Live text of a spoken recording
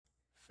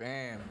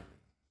Family,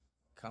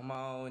 come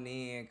on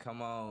in,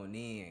 come on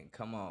in,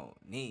 come on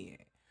in.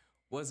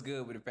 What's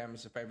good with the family?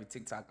 It's your favorite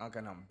TikTok uncle,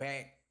 and I'm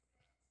back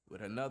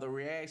with another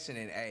reaction.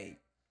 And hey,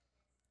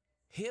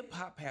 hip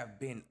hop have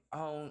been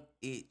on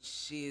its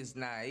shiz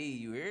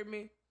naive. You hear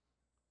me?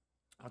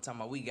 I'm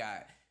talking about we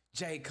got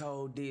J.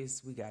 Cole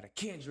this, we got a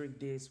Kendrick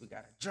this, we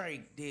got a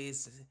Drake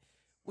this,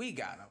 we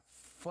got a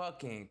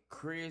fucking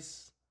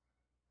Chris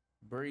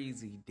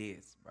Breezy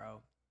this,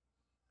 bro.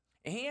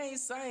 And he ain't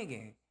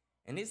singing.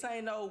 And this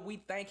ain't no we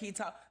think he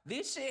talk.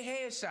 This shit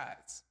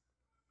headshots.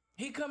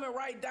 He coming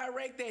right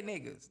direct at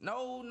niggas.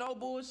 No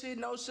bullshit,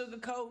 no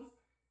sugarcoat.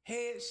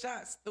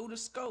 Headshots through the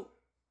scope.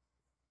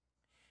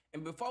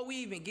 And before we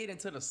even get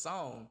into the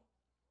song,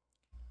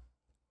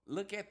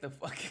 look at the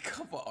fucking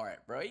cover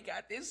art, bro. He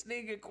got this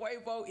nigga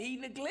Quavo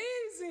eating a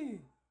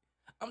glizzy.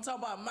 I'm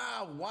talking about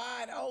mouth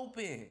wide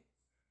open.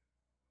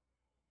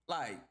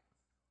 Like,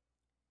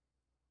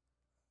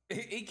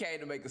 he came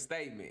to make a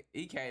statement.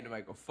 He came to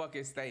make a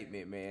fucking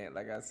statement, man.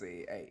 Like I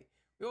said, hey,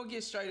 we're gonna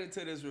get straight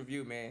into this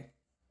review, man.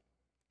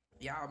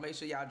 Y'all make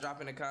sure y'all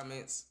drop in the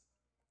comments.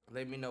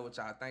 Let me know what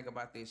y'all think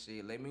about this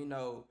shit. Let me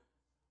know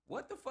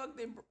what the fuck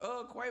did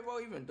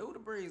Quavo even do to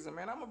Breezy,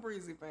 man. I'm a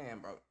Breezy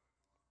fan, bro.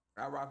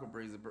 I rock with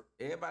Breezy.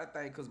 Everybody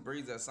think because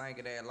Breezy a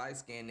singing that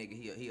light-skinned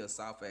nigga, he a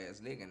soft-ass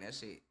nigga, and that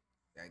shit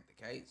ain't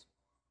the case.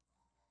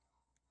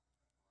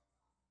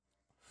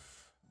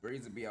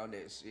 Breezy be on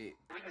that shit.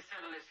 We can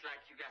settle this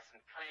like you got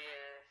some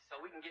class, so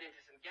we can get into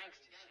some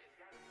gangster shit.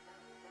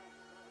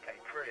 Hey,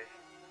 Chris,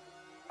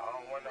 I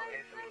don't want no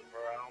issues,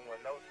 bro. I don't want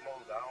no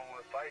smoke. I don't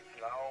want fights.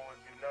 I don't want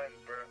to do nothing,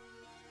 bro.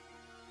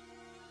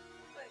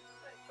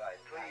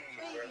 Like, please,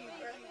 bro.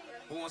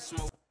 Who wants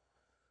smoke?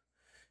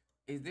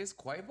 Is this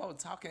Quavo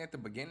talking at the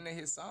beginning of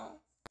his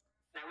song?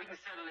 Now we can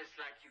settle this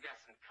like you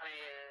got some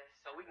class,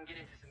 so we can get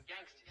into some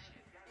gangster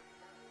shit.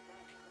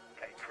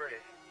 Hey, Chris,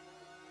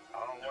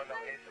 I don't want no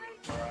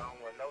issues, bro. I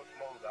don't want no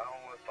smoke. I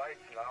don't want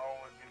fights. I don't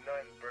want to do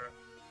nothing, bro.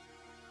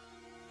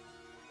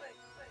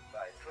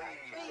 Like,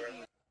 please,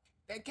 bro.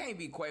 That can't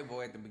be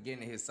Quavo at the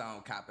beginning of his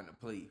song copping a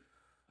plea.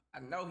 I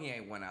know he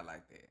ain't went out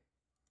like that.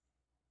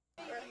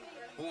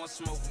 Who wants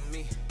smoke with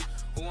me?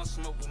 Who wants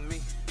smoke with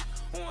me?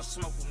 Who wants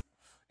smoke with me?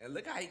 And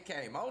look how he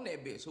came on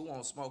that bitch. Who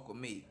won't smoke with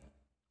me?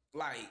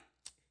 Like,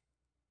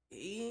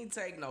 he ain't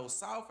take no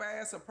soft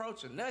ass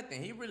approach or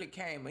nothing. He really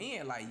came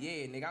in like,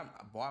 yeah, nigga,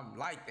 I'm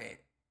like that.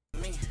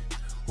 Me?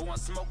 Who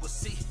wants smoke with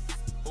C?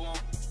 Who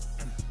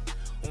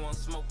want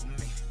smoke with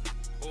me?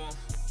 Who want...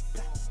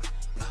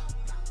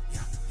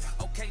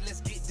 Okay,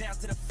 let's get down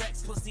to the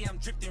facts. Pussy, I'm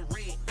drifting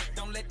red.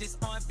 Don't let this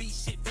R&B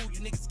shit fool you.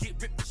 Niggas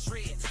get ripped to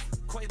shreds.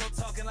 Quavo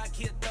talking like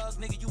he a thug,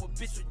 nigga. You a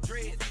bitch with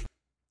dreads.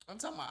 I'm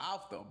talking about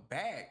off the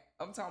back.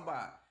 I'm talking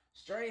about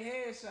straight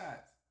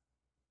headshots.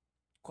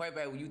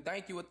 Quavo, when you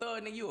think you a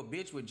thug, nigga, you a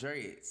bitch with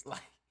dreads. Like,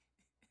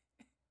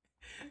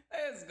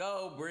 let's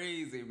go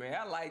Breezy, man.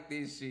 I like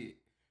this shit.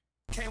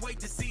 Can't wait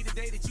to see the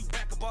day that you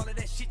back up all of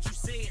that shit you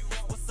said.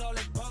 What's all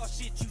that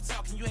bullshit you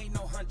talking? You ain't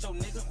no huncho,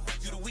 nigga.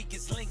 You the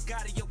weakest link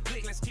out of your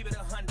clique. Let's keep it a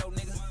hundo,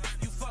 nigga.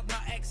 You fuck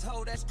my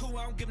ex-hoe, that's cool.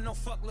 I don't give no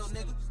fuck, little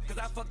nigga. Cause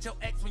I fucked your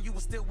ex when you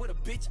was still with a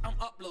bitch. I'm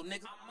up, little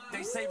nigga.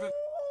 They say...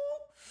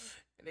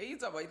 And then you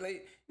talking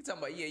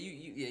about, yeah,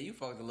 you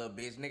fucked a little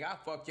bitch, nigga. I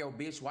fucked your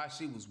bitch while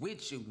she was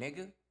with you,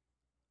 nigga.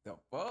 The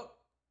fuck?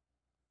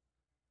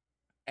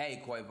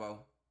 Hey, Quavo.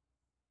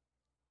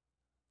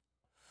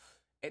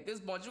 At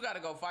this point, you gotta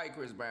go fight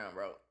Chris Brown,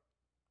 bro.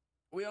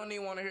 We don't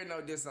even want to hear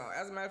no diss song.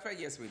 As a matter of fact,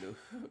 yes, we do.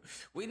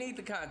 We need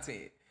the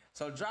content.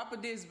 So drop a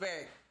diss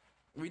back.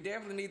 We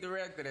definitely need to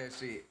react to that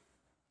shit.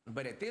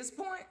 But at this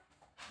point,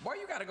 boy,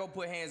 you gotta go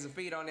put hands and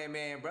feet on that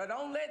man, bro.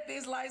 Don't let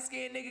this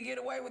light-skinned nigga get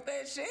away with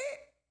that shit.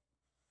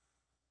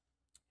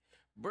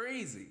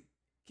 Breezy,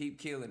 keep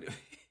killing it.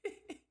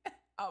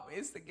 I'm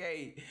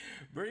instigate.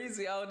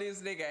 Breezy on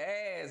this nigga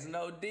ass,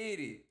 no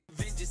Diddy.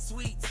 Vengeance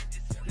sweet.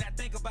 Now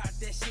think about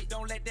that shit.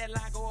 Don't let that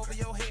line go over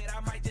your head. I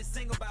might just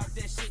sing about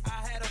that shit.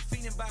 I had a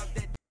feeling about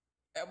that.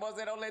 That boy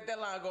said, don't let that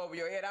line go over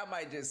your head. I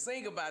might just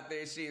sing about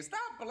that shit. Stop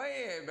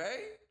playing, man.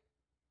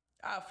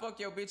 I'll fuck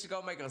your bitch and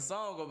go make a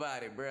song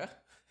about it, bruh.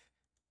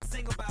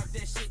 Sing about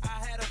that shit.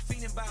 I had a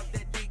feeling about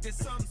that dick. There's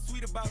something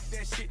sweet about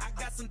that shit. I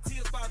got some tea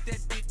about that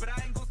bitch, but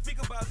I ain't gonna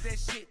speak about that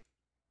shit.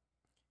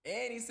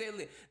 And he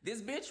said,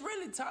 this bitch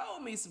really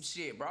told me some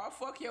shit, bro.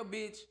 Fuck your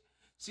bitch.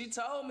 She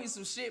told me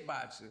some shit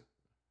about you.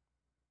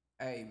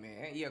 Hey,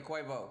 man. Yeah,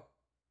 Quavo.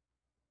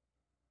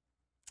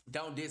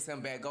 Don't diss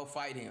him back. Go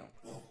fight him.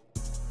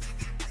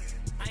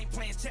 I ain't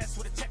playing chess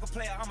with a checker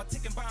player. I'm a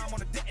ticking bomb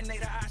on a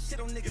detonator. I shit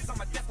on niggas. I'm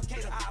a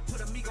defecator. I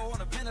put Amigo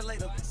on a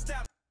ventilator.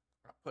 Stop.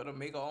 I put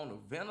Amigo on a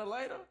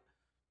ventilator?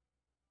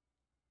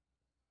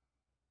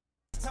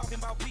 Talking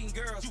about beating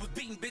girls. You was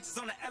beating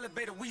bitches on the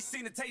elevator. We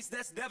seen the taste.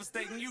 That's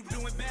devastating. You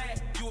doing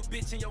bad. You a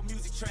bitch and your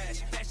music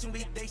trash. Fashion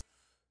week, they...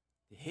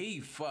 He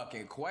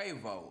fucking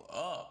Quavo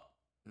up.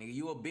 Nigga,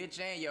 you a bitch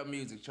and your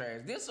music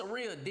trash. This a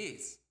real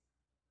diss.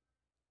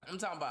 I'm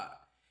talking about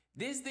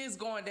this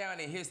going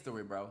down in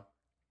history, bro.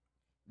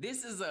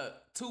 This is a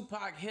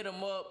Tupac hit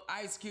him up,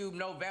 Ice Cube,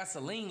 no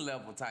Vaseline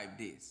level type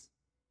diss.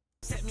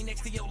 Set me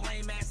next to your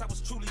lame ass, I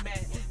was truly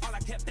mad. All I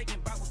kept thinking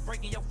about was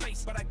breaking your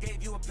face, but I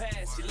gave you a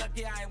pass. You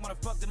lucky I ain't wanna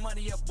fuck the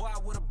money up, boy, I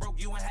would've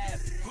broke you in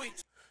half. Quick.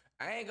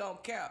 I ain't gonna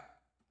cap.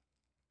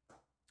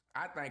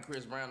 I think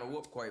Chris Brown will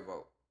whoop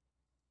Quavo.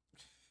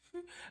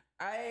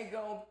 I ain't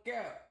gonna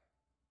cap.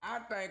 I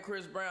think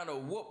Chris Brown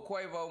will whoop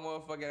Quavo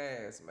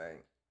motherfucking ass, man.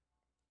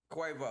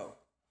 Quavo,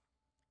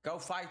 go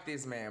fight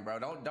this man, bro.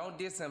 Don't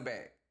diss him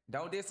back.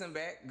 Don't diss him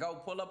back. Go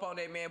pull up on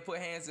that man, put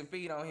hands and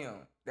feet on him.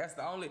 That's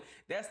the only,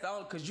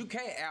 cause you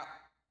can't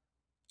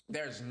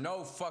there's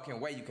no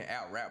fucking way you can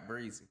out rap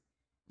Breezy.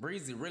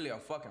 Breezy really a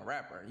fucking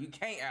rapper. You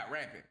can't out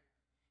rap him.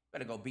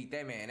 Better go beat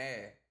that man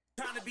ass.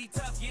 Trying to be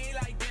tough, you ain't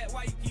like that,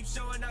 why you keep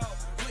showing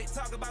off? Quit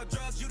talk about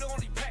drugs, you the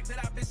only pack that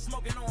I've been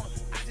smoking on.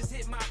 I just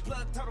hit my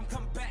plug, told him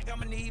come back,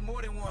 I'ma need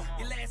more than one.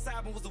 Your last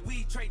album was a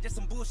weed trade, just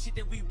some bullshit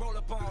that we roll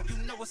up on.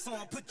 You know what's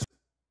on, put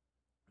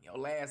your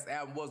last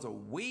album was a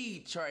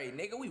weed trade,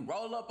 nigga. We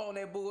roll up on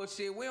that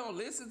bullshit, we don't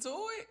listen to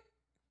it.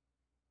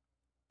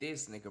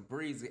 This nigga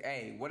Breezy,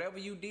 hey, whatever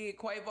you did,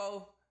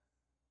 Quavo,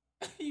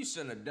 you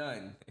shouldn't have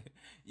done.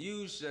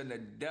 You shouldn't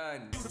have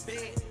done. To the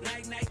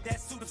bed, night,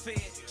 that's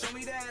Sudafed. Show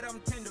me that I'm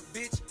tender,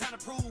 bitch. Time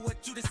to prove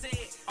what you just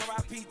said.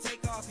 R.I.P.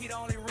 take off, he the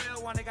only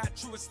real one that got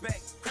true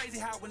respect. Crazy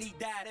how when he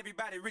died,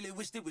 everybody really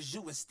wished it was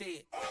you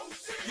instead. Oh,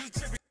 shit. You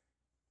tripping.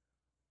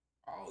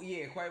 Oh,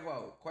 yeah,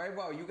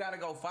 Quavo, you gotta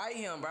go fight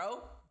him,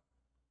 bro.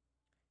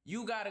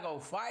 You gotta go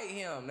fight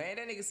him, man.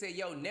 That nigga said,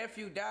 yo,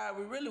 nephew died.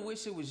 We really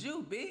wish it was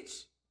you,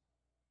 bitch.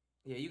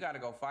 Yeah, you gotta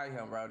go fight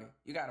him, Brody.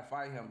 You gotta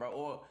fight him,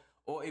 bro.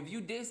 Or if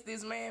you diss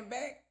this man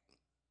back,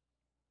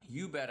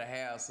 you better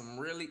have some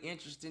really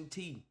interesting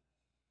tea,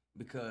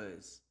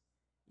 because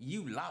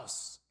you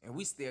lost, and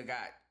we still got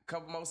a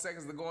couple more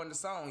seconds to go in the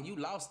song. You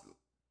lost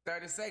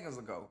 30 seconds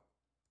ago.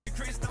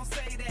 Chris, don't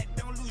say that,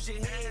 don't lose your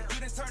head. You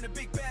done turned a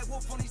big bad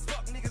wolf on these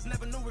fuck niggas,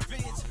 never knew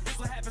revenge. This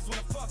what happens when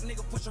a fuck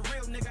nigga push a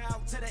real nigga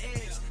out to the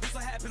edge. This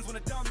what happens when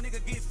a dumb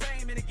nigga get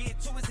fame and it get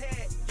to his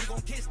head. You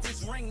gon' kiss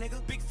this ring,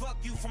 nigga. Big fuck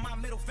you from my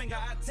middle finger.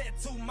 I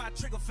tattoo my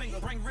trigger finger.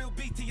 Bring real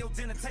beat to your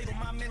dinner table.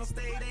 My mental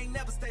state ain't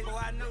never stable.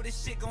 I know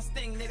this shit gon'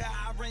 sting, nigga.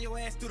 I run your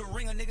ass through the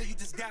ringer, nigga. You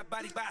just got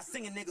bodied by a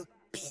singing nigga,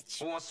 bitch.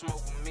 Who want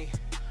smoke with me?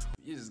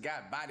 You just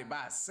got bodied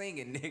by a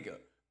singing nigga,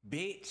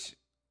 bitch.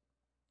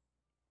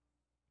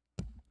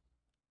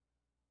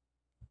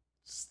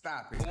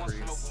 Stop it, Who want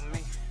Chris. smoke with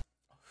me?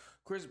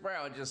 Chris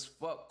Brown just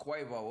fucked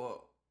Quavo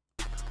up.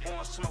 Who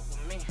want smoke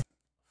with me?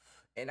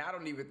 And I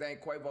don't even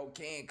think Quavo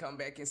can come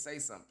back and say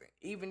something.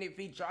 Even if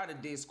he try to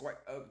diss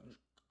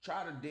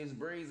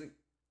Breezy,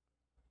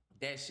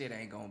 that shit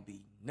ain't gonna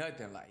be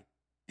nothing like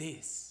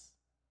this.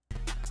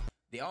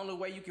 The only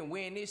way you can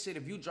win this shit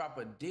if you drop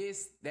a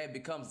diss that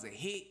becomes a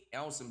hit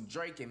on some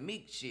Drake and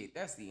Meek shit.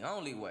 That's the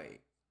only way.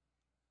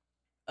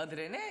 Other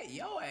than that,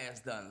 your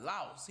ass done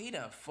lost. He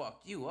done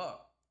fucked you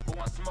up. Who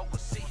want smoke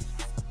with C?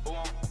 Who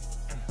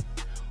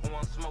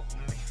want smoke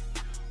with me?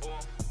 Who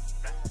want...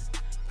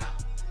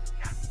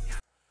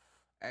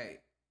 Hey,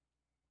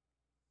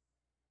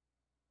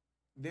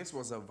 this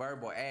was a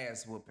verbal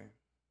ass whooping.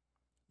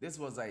 This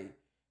was a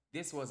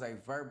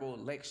verbal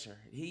lecture.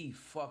 He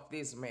fucked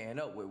this man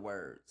up with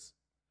words.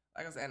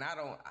 Like I said, and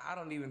I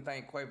don't even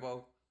think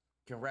Quavo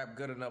can rap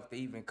good enough to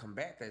even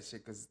combat that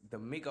shit, because the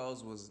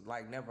Migos was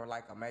like never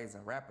like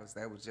amazing rappers.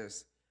 That was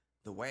just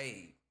the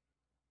wave.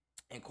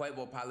 And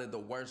Quavo probably the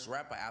worst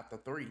rapper out the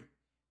three.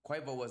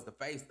 Quavo was the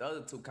face. The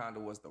other two kind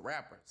of was the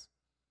rappers.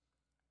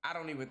 I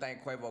don't even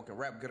think Quavo can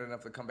rap good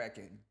enough to come back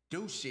and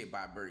do shit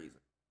by Breezy.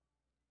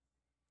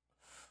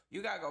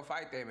 You gotta go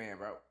fight that man,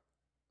 bro.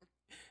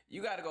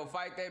 You gotta go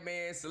fight that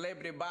man,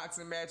 celebrity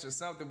boxing match or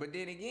something. But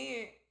then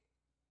again,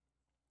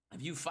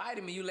 if you fight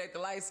him and you let the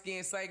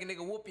light-skinned singing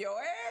nigga whoop your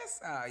ass,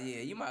 oh yeah,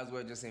 you might as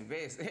well just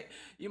invest.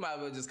 You might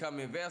as well just come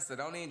investor.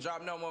 Don't even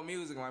drop no more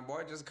music, my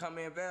boy. Just come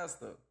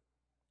investor.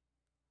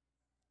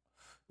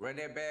 Run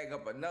that bag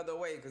up another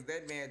way, because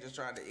that man just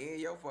tried to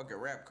end your fucking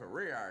rap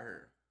career out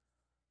here.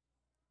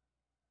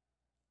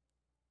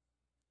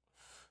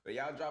 But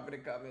y'all drop in the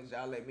comments.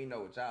 Y'all let me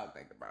know what y'all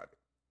think about it.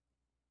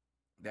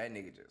 That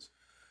nigga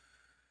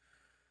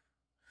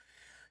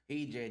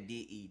he just did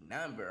eat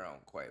number on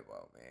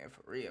Quavo, man.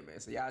 For real, man.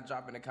 So y'all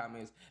drop in the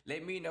comments.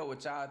 Let me know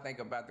what y'all think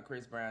about the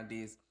Chris Brown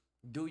diss.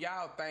 Do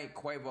y'all think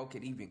Quavo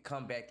could even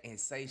come back and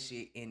say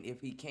shit? And if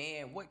he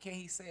can, what can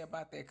he say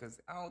about that? Because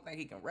I don't think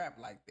he can rap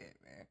like that,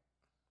 man.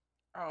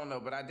 I don't know,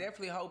 but I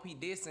definitely hope he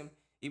diss him.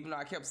 Even though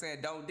I kept saying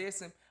don't diss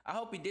him. I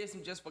hope he diss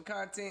him just for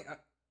content.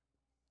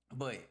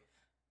 But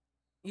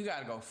you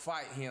gotta go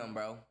fight him,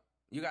 bro.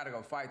 You gotta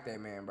go fight that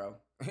man, bro.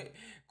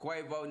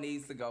 Quavo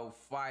needs to go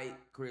fight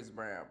Chris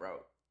Brown, bro.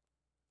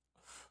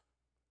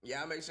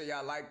 Y'all make sure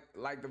y'all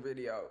like the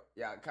video.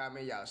 Y'all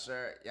comment, y'all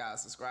share, y'all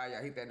subscribe,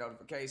 y'all hit that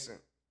notification.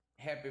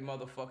 Happy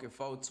motherfucking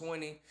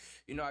 420.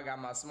 You know I got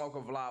my smoker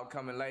vlog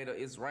coming later.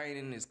 It's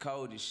raining, it's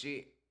cold as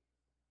shit.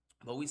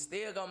 But we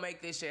still gonna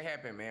make this shit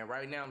happen, man.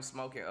 Right now I'm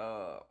smoking,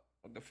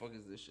 what the fuck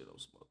is this shit I'm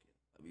smoking?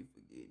 Let me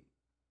forget.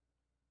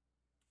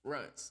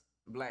 Runts.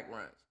 Black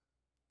Runts.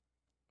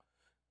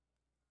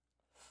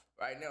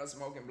 Right now I'm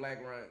smoking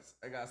Black Runts.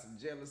 I got some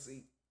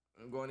Jealousy.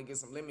 I'm going to get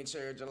some lemon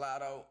cherry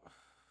gelato.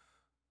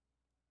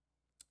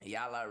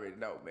 Y'all already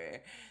know, man.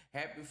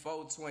 Happy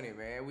 420,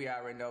 man. We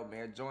already know,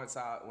 man. Joints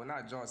all, well,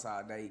 not joints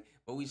all day,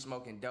 but we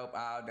smoking dope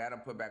all day. I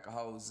done put back a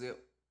whole zip.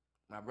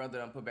 My brother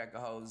done put back a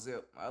whole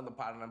zip. My other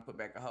partner done put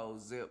back a whole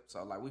zip.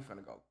 So, like, we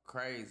finna go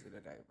crazy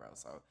today, bro.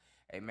 So,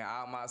 hey, man,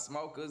 all my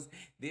smokers,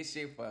 this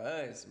shit for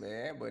us,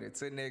 man. But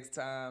until next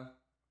time,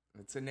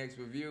 until next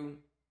review,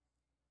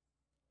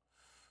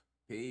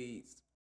 peace.